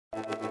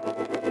What's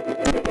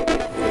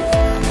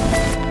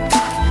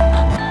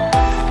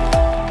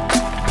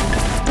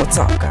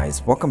up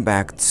guys, welcome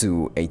back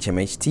to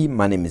HMHT.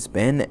 My name is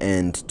Ben,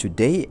 and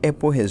today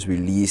Apple has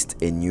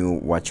released a new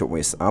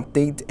watchOS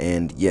update.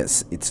 And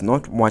yes, it's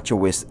not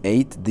watchOS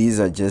 8. These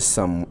are just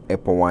some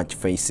Apple Watch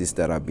faces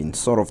that I've been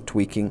sort of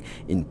tweaking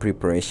in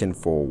preparation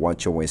for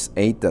watchOS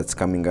 8 that's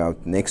coming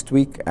out next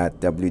week at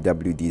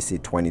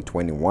WWDC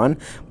 2021.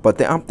 But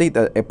the update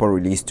that Apple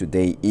released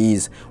today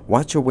is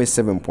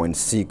watchOS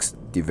 7.6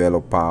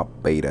 developer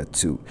beta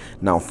 2.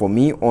 Now for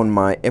me, on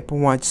my Apple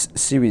Watch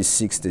Series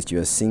 6 that you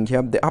are seeing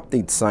here, the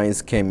update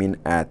size came in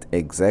at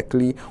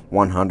exactly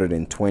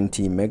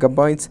 120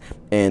 megabytes,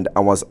 and I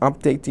was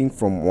updating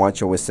from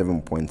watchOS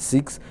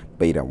 7.6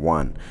 beta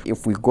 1.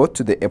 If we go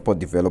to the Apple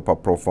developer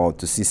profile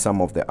to see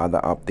some of the other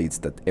updates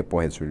that Apple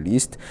has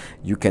released,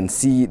 you can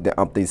see the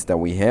updates that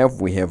we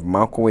have. We have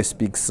macOS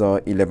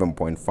Pixel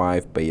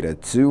 11.5 beta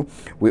 2.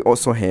 We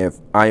also have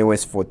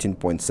iOS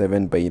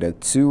 14.7 beta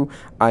 2,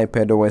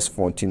 iPadOS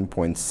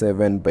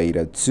 14.7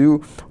 beta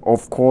 2,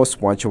 of course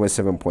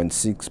watchOS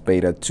 7.6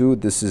 beta 2.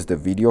 This is the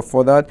video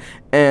for that.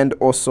 And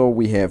also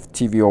we have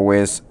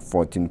tvOS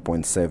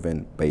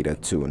 14.7 beta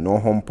 2. No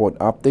HomePod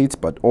updates,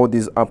 but all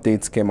these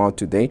updates came out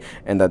today,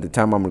 and at the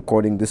time I'm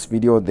recording this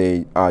video,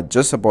 they are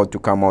just about to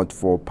come out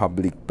for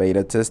public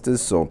beta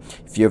testers. So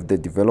if you have the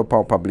developer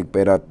or public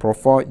beta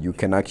profile, you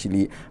can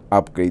actually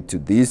upgrade to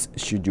this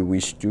should you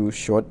wish to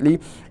shortly.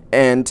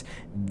 And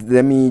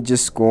let me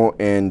just go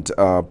and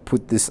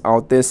put this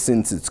out there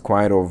since it's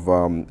quite of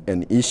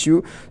an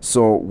issue.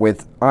 So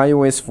with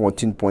iOS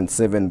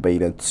 14.7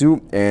 beta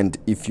 2, and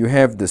if you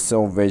have the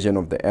cell version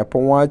of the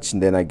Apple Watch,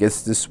 then I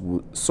guess this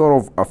will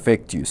sort of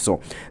affect you.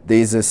 So there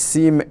is a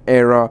SIM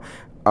error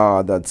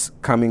that's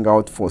coming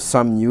out for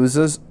some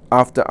users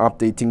after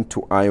updating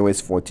to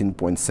iOS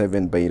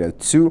 14.7 beta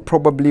 2,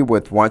 probably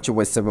with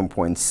watchOS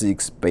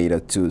 7.6 beta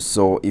 2.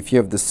 So if you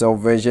have the cell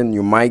version,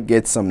 you might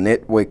get some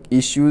network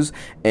issues,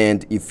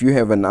 and if you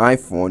have an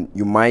iPhone,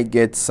 you might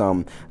get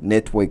some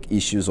network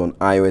issues on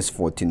iOS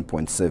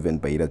 14.7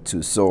 beta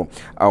 2. So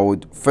I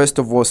would first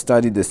of all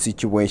study the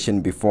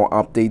situation before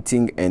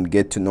updating and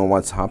get to know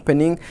what's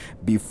happening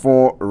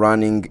before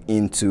running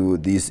into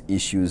these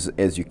issues.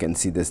 As you can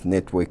see, there's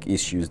network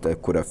issues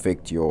that could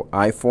affect your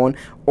iPhone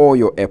or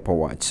your Apple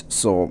Watch.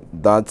 So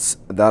that's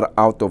that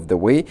out of the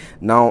way.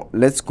 Now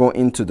let's go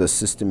into the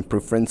system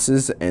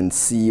preferences and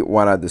see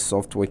what are the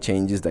software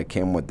changes that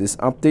came with this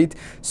update.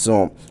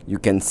 So you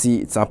can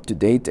see it's up to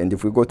date, and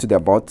if we go to the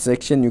about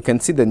section, you can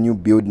see the new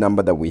build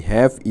number that we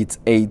have. It's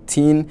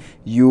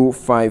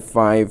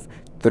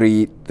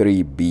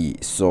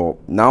 18U5533B. So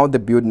now the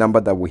build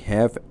number that we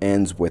have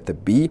ends with a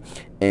B,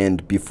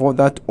 and before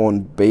that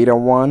on beta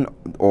 1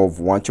 of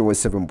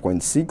watchOS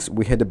 7.6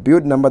 we had a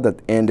build number that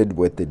ended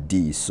with a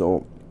D.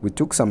 So we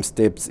took some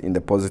steps in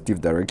the positive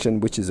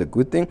direction, which is a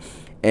good thing.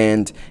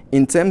 And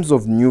in terms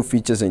of new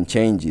features and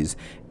changes,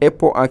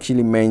 Apple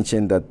actually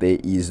mentioned that there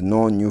is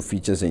no new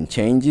features and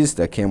changes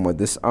that came with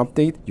this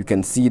update. You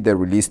can see the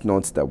release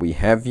notes that we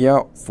have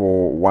here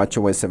for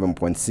watchOS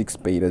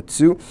 7.6 beta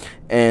 2,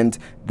 and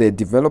the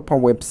developer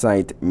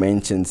website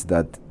mentions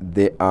that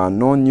there are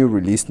no new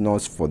release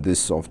notes for this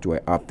software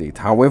update.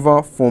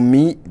 However, for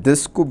me,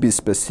 this could be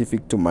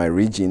specific to my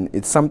region.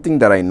 It's something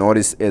that I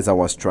noticed as I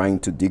was trying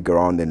to dig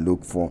around and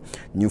look for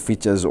new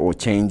features or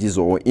changes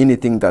or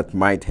anything that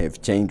might have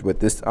changed with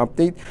this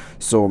update.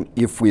 So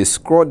if we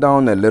scroll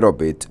down a little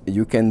bit,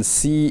 you can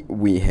see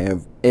we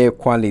have air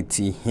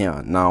quality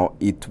here. Now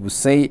it will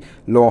say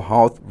low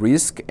health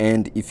risk,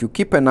 and if you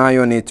keep an eye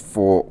on it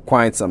for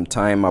quite some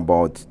time,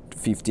 about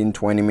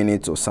 15-20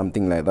 minutes or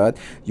something like that,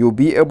 you'll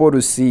be able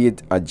to see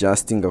it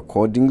adjusting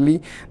accordingly.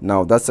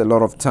 Now that's a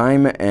lot of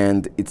time,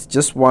 and it's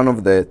just one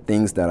of the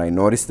things that I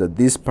noticed, that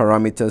these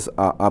parameters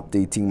are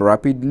updating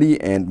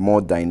rapidly and more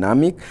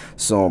dynamic.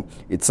 So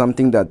it's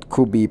something that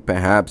could be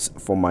perhaps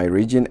for my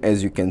region.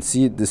 As you can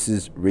see, this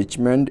is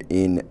Richmond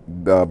in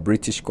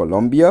British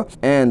Columbia.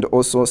 And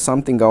also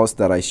something else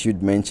that I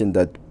should mention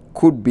that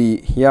could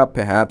be here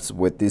perhaps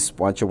with this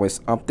watchOS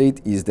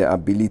update is the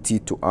ability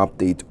to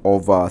update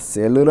over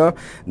cellular.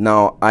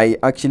 Now I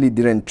actually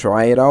didn't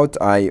try it out.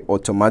 I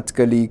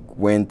automatically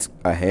went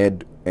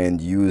ahead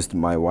and used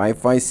my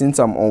Wi-Fi since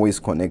I'm always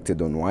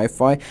connected on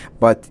Wi-Fi.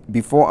 But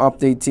before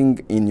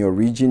updating in your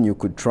region, you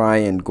could try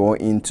and go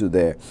into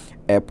the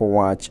Apple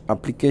Watch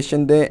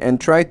application there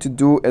and try to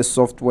do a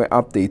software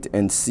update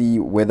and see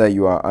whether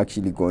you are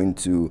actually going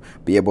to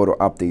be able to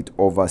update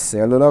over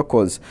cellular,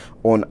 because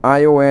on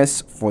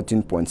iOS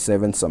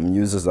 14.7 some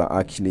users are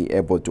actually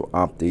able to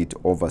update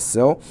over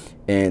cell.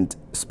 And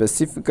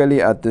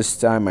specifically at this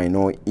time, I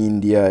know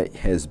India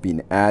has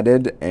been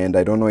added, and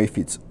I don't know if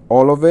it's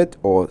all of it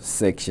or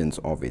sections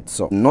of it.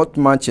 So not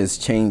much has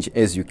changed,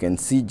 as you can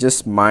see,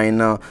 just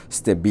minor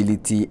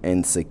stability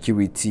and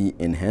security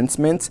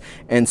enhancements.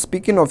 And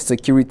speaking of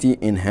security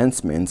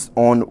enhancements,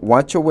 on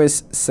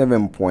watchOS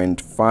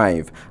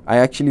 7.5, I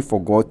actually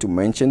forgot to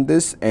mention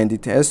this, and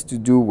it has to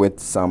do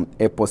with some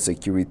Apple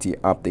security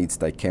updates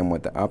that came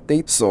with the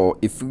update. So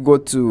if you go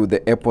to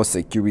the Apple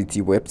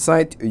security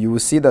website, you will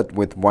see that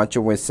with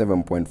watchOS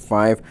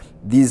 7.5,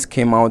 these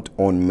came out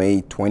on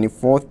May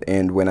 24th,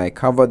 and when I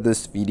covered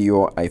this video,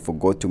 I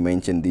forgot to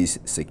mention these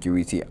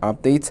security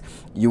updates.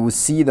 You will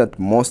see that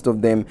most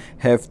of them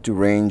have to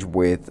range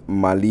with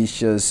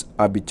malicious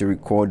arbitrary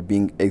code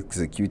being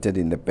executed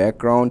in the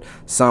background.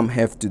 Some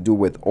have to do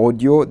with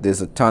audio.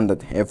 There's a ton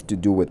that have to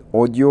do with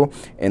audio,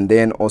 and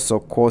then also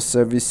core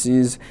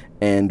services,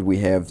 and we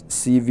have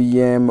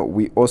CVM.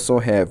 We also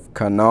have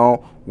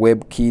Canal,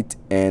 WebKit,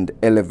 and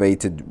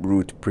elevated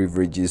root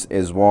privileges,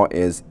 as well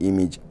as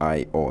image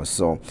IO.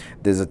 So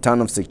there's a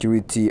ton of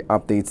security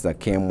updates that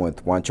came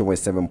with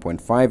watchOS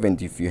 7.5,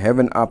 and if you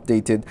haven't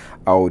updated,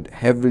 I would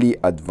heavily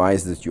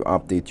advise that you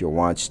update your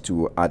watch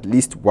to at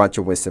least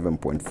watchOS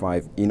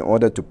 7.5 in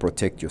order to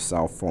protect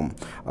yourself from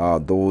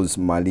those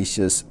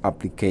malicious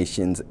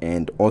applications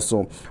and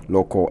also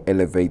local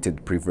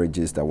elevated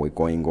privileges that were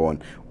going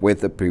on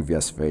with the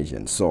previous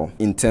version. So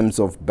in terms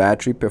of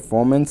battery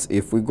performance,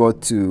 if we go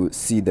to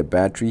see the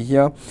battery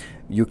here,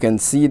 you can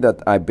see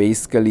that I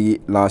basically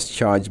last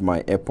charged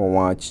my Apple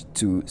Watch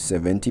to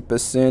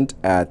 70%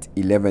 at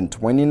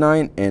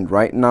 11:29, and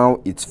right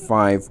now it's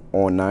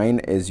 5:09,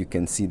 as you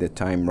can see the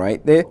time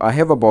right there. I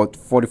have about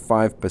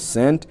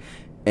 45%,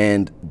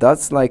 and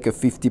that's like a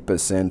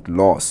 50%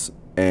 loss.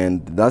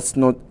 And that's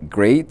not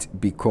great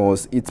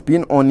because it's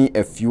been only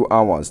a few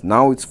hours.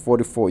 Now it's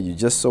 44. You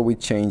just saw it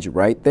change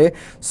right there.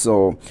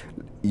 So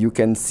you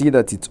can see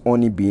that it's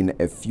only been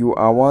a few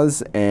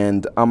hours,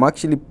 and I'm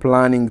actually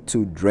planning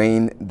to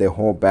drain the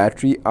whole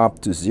battery up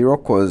to 0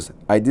 because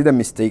I did a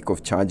mistake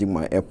of charging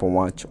my Apple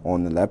Watch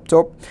on the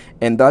laptop,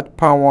 and that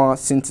power,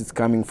 since it's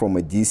coming from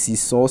a DC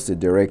source, a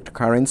direct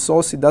current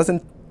source, it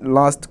doesn't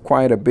last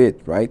quite a bit,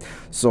 right?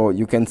 So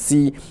you can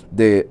see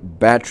the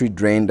battery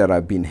drain that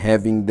I've been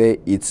having there.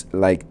 It's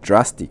like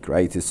drastic,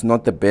 right? It's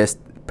not the best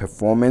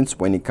performance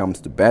when it comes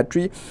to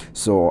battery.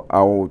 So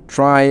I'll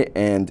try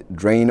and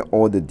drain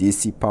all the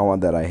DC power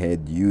that I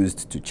had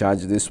used to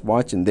charge this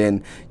watch, and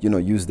then, you know,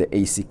 use the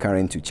AC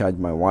current to charge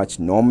my watch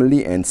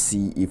normally and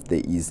see if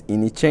there is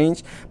any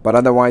change. But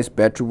otherwise,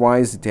 battery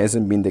wise, it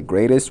hasn't been the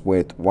greatest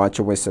with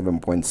watchOS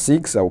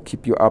 7.6. I'll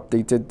keep you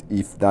updated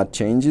if that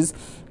changes.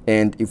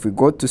 And if we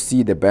go to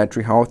see the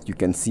battery health, you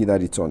can see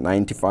that it's on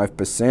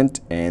 95%,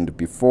 and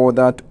before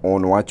that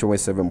on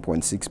watchOS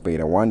 7.6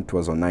 beta 1 it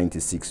was on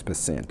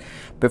 96%.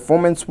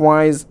 Performance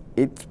wise,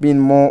 it's been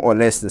more or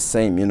less the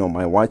same. You know,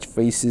 my watch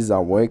faces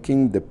are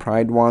working, the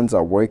Pride ones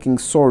are working,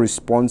 so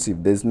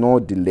responsive. There's no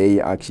delay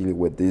actually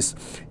with this,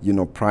 you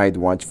know, Pride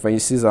watch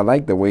faces. I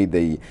like the way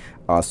they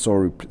are so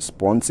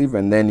responsive,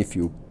 and then if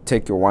you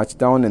take your watch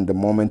down and the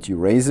moment you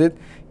raise it,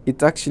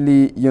 it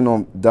actually, you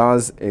know,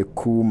 does a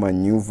cool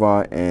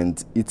maneuver,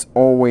 and it's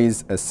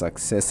always a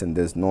success, and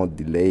there's no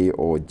delay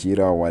or jitter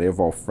or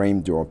whatever, or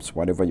frame drops,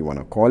 whatever you want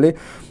to call it.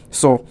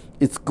 So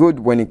it's good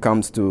when it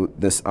comes to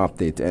this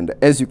update. And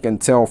as you can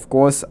tell, of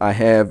course, I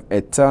have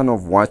a ton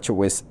of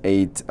watchOS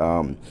 8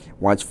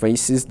 watch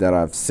faces that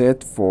I've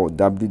set for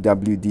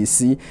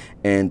WWDC.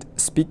 And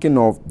speaking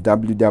of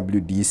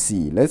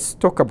WWDC, let's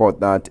talk about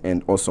that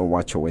and also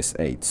watchOS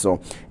 8. So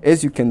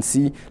as you can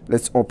see,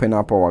 let's open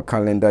up our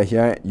calendar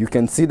here. You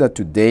can see that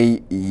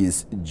today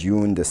is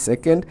June the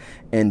 2nd,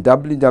 and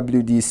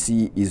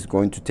WWDC is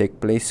going to take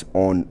place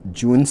on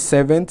June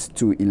 7th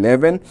to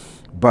 11th.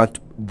 But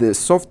the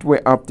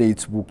software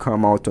updates will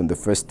come out on the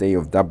first day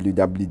of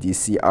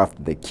WWDC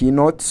after the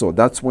keynote. So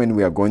that's when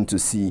we are going to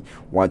see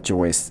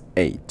watchOS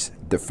 8,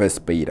 the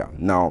first beta.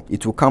 Now,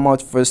 it will come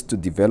out first to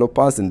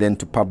developers and then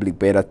to public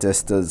beta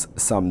testers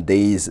some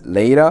days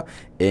later.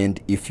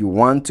 And if you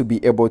want to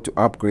be able to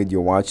upgrade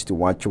your watch to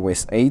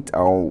watchOS 8,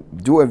 I'll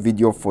do a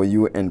video for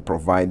you and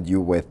provide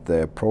you with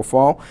the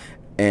profile.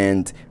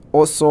 And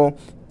also,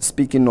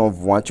 speaking of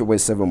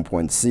watchOS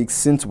 7.6,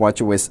 since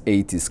watchOS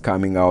 8 is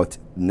coming out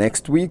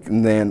next week,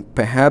 then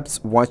perhaps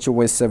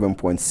watchOS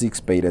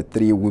 7.6 beta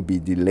 3 will be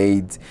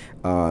delayed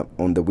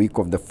on the week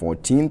of the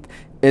 14th.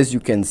 As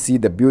you can see,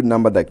 the build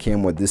number that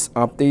came with this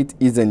update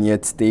isn't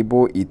yet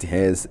stable. It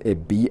has a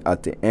B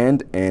at the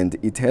end, and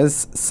it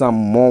has some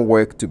more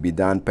work to be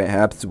done.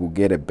 Perhaps we'll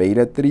get a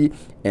beta 3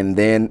 and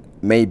then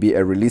maybe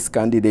a release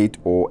candidate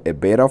or a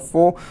beta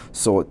 4.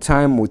 So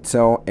time will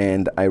tell,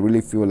 and I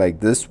really feel like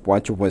this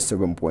watchOS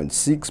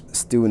 7.6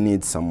 still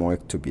needs some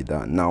work to be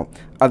done. Now,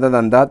 other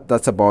than that,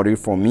 that's about it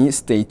for me.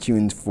 Stay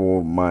tuned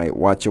for my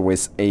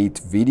watchOS 8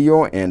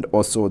 video and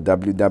also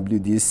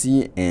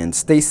WWDC, and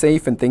stay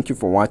safe, and thank you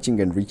for watching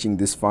and reaching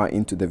this far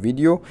into the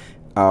video.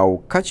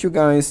 I'll catch you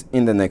guys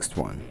in the next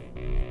one.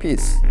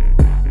 Peace.